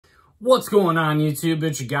What's going on, YouTube?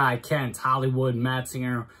 It's your guy, Kent Hollywood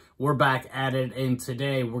Matzinger. We're back at it, and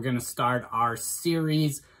today we're going to start our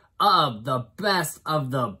series of the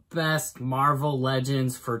best Marvel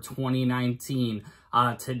Legends for 2019.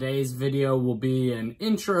 Today's video will be an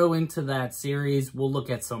intro into that series. We'll look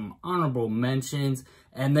at some honorable mentions,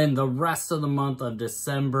 and then the rest of the month of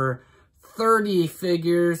December, 30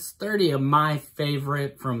 figures, 30 of my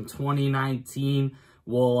favorite from 2019.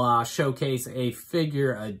 We'll showcase a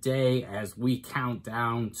figure a day as we count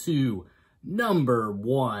down to number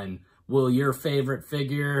 1. Will your favorite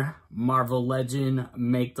figure, Marvel Legend,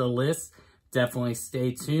 make the list? Definitely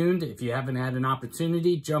stay tuned. If you haven't had an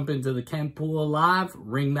opportunity, jump into the Kentpool Live,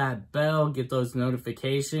 ring that bell, get those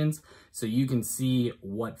notifications so you can see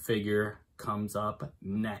what figure comes up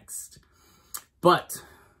next. But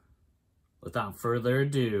without further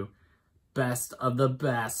ado, best of the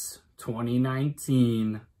best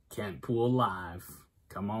 2019 Kentpool Live.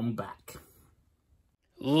 Come on back.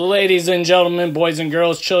 Ladies and gentlemen, boys and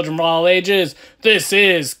girls, children of all ages, this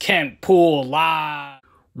is Kentpool Live.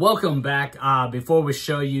 Welcome back. Before we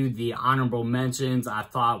show you the honorable mentions, I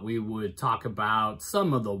thought we would talk about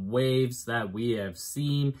some of the waves that we have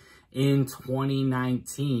seen in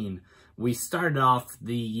 2019. We started off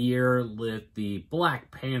the year with the Black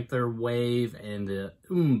Panther wave and the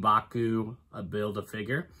M'Baku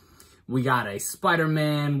Build-A-Figure. We got a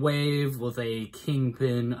Spider-Man wave with a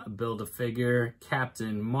Kingpin Build-A-Figure,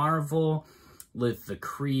 Captain Marvel with the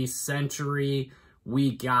Kree Century.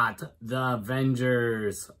 We got the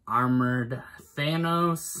Avengers, Armored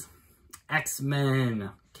Thanos, X-Men,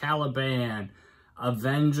 Caliban,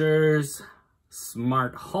 Avengers,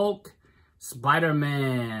 Smart Hulk,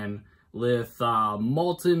 Spider-Man with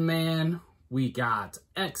Molten Man. We got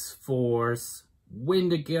X-Force,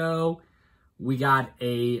 Wendigo. We got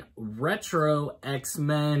a retro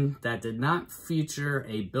X-Men that did not feature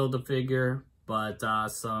a Build-A-Figure, but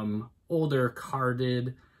some older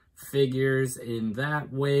carded figures in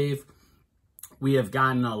that wave. We have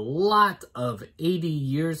gotten a lot of 80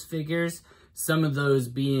 years figures, some of those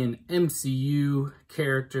being MCU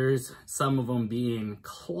characters, some of them being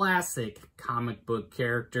classic comic book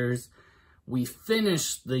characters. We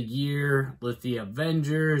finished the year with the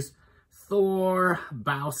Avengers, Thor,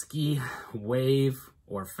 Bowski wave,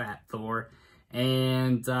 or Fat Thor.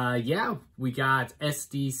 And yeah, we got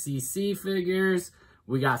SDCC figures,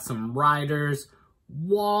 we got some Riders,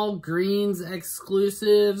 Walgreens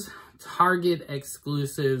exclusives, Target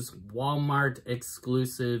exclusives, Walmart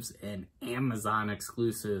exclusives, and Amazon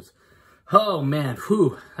exclusives. Oh man,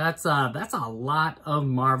 whew, that's a lot of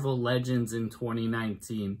Marvel Legends in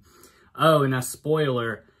 2019. Oh, and a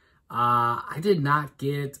spoiler, I did not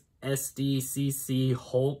get SDCC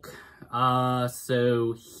Hulk,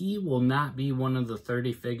 so he will not be one of the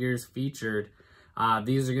 30 figures featured.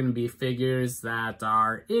 These are going to be figures that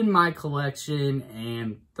are in my collection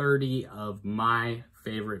and 30 of my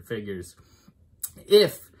favorite figures.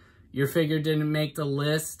 If your figure didn't make the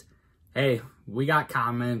list, hey, we got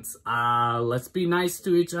comments. Let's be nice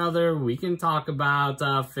to each other. We can talk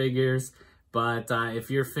about figures. But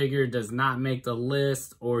if your figure does not make the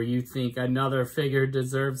list, or you think another figure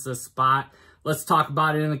deserves a spot, let's talk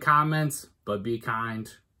about it in the comments. But be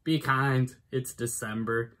kind. Be kind. It's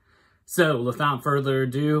December. So without further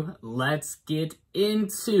ado, let's get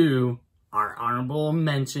into our honorable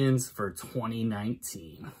mentions for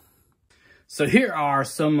 2019. So here are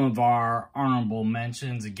some of our honorable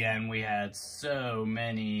mentions. Again, we had so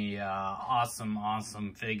many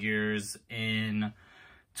awesome figures in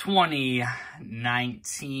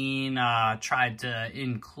 2019. Tried to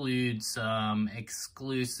include some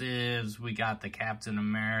exclusives. We got the Captain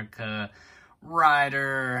America,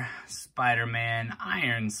 Rider, Spider-Man,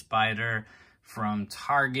 Iron Spider from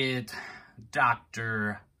Target,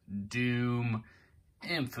 Dr. Doom,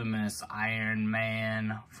 Infamous Iron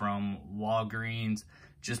Man from Walgreens.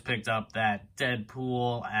 Just picked up that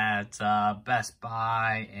Deadpool at Best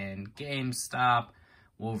Buy and GameStop.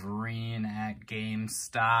 Wolverine at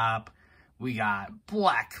GameStop. We got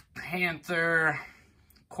Black Panther,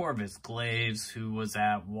 Corvus Glaives, who was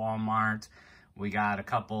at Walmart. We got a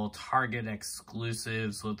couple Target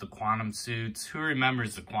exclusives with the Quantum Suits. Who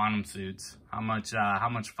remembers the Quantum Suits? How much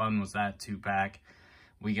fun was that 2-pack?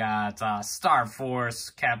 We got Star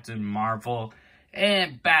Force, Captain Marvel,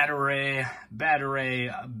 and Beta Ray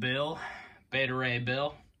Bill,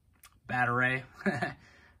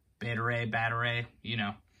 you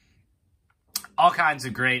know. All kinds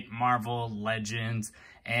of great Marvel Legends.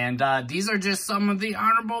 And these are just some of the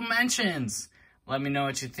honorable mentions. Let me know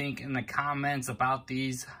what you think in the comments about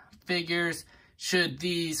these figures. Should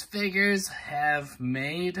these figures have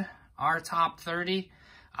made our top 30?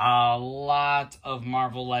 A lot of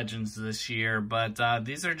Marvel Legends this year, but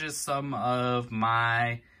these are just some of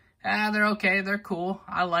my, they're okay, they're cool,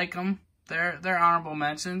 I like them. They're honorable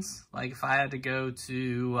mentions. Like if I had to go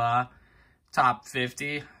to top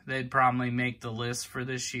 50, they'd probably make the list for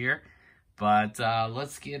this year. But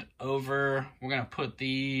let's get over, we're going to put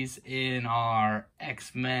these in our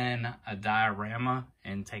X-Men diorama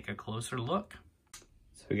and take a closer look.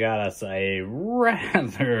 So we got us a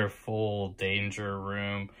rather full danger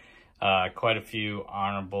room. Quite a few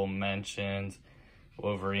honorable mentions.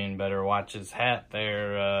 Wolverine better watch his hat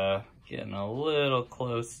there. Getting a little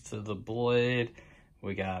close to the blade.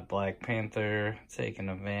 We got Black Panther taking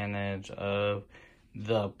advantage of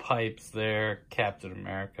the pipes there. Captain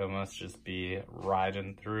America must just be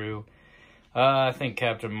riding through. I think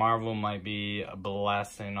Captain Marvel might be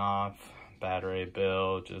blasting off. Bad Ray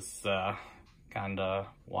Bill just kind of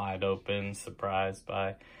wide open, surprised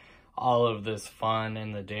by all of this fun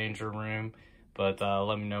in the danger room. But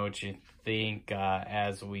let me know what you think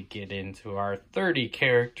as we get into our 30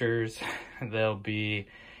 characters. There'll be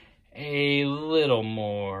a little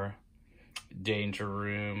more danger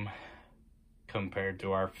room compared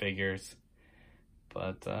to our figures.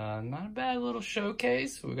 But not a bad little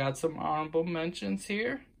showcase. We got some honorable mentions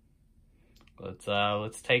here.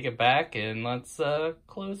 Let's take it back and let's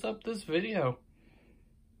close up this video.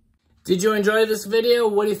 Did you enjoy this video?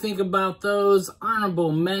 What do you think about those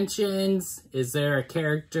honorable mentions? Is there a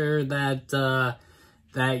character that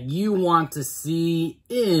that you want to see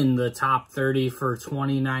in the top 30 for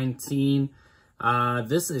 2019?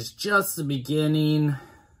 This is just the beginning.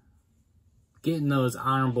 Getting those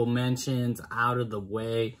honorable mentions out of the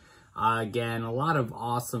way. Again, a lot of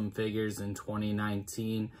awesome figures in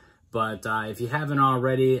 2019. But if you haven't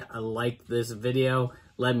already liked this video,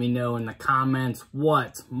 let me know in the comments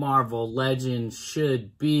what Marvel Legends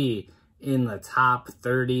should be in the top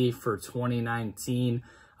 30 for 2019.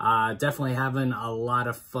 Definitely having a lot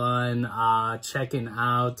of fun checking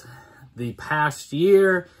out the past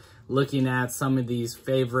year, looking at some of these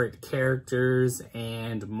favorite characters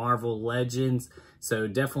and Marvel Legends. So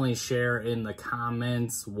definitely share in the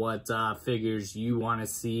comments what figures you want to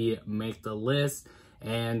see make the list.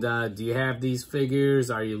 And do you have these figures?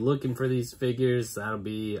 Are you looking for these figures? That'll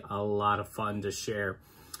be a lot of fun to share.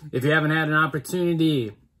 If you haven't had an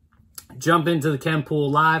opportunity, jump into the Ken Pool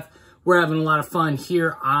Live. We're having a lot of fun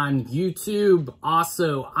here on YouTube.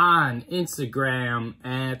 Also on Instagram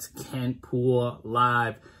at Ken Pool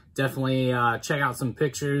Live. Definitely check out some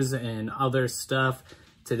pictures and other stuff.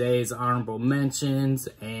 Today's honorable mentions.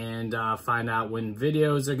 And find out when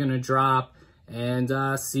videos are going to drop. And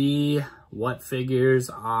see what figures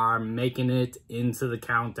are making it into the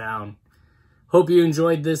countdown. Hope you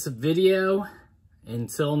enjoyed this video.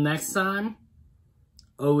 Until next time,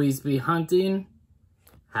 always be hunting.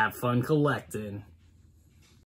 Have fun collecting.